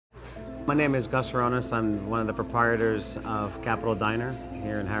My name is Gus Aronis. I'm one of the proprietors of Capital Diner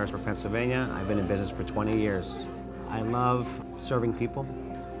here in Harrisburg, Pennsylvania. I've been in business for 20 years. I love serving people.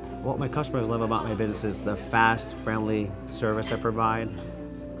 What my customers love about my business is the fast, friendly service I provide.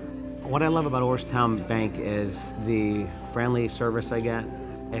 What I love about Orrstown Bank is the friendly service I get.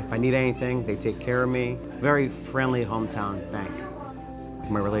 If I need anything, they take care of me. Very friendly hometown bank.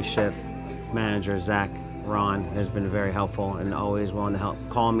 My relationship manager, Zach Ron, has been very helpful and always willing to help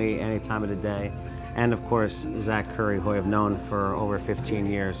call me any time of the day. And of course, Zach Curry, who I've known for over 15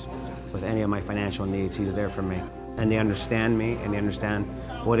 years. With any of my financial needs, he's there for me. And they understand me, and they understand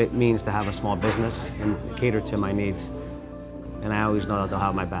what it means to have a small business and cater to my needs. And I always know that they'll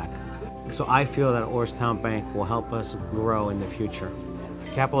have my back. So I feel that Orrstown Bank will help us grow in the future.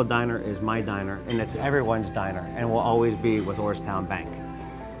 Capital Diner is my diner, and it's everyone's diner, and will always be with Orrstown Bank.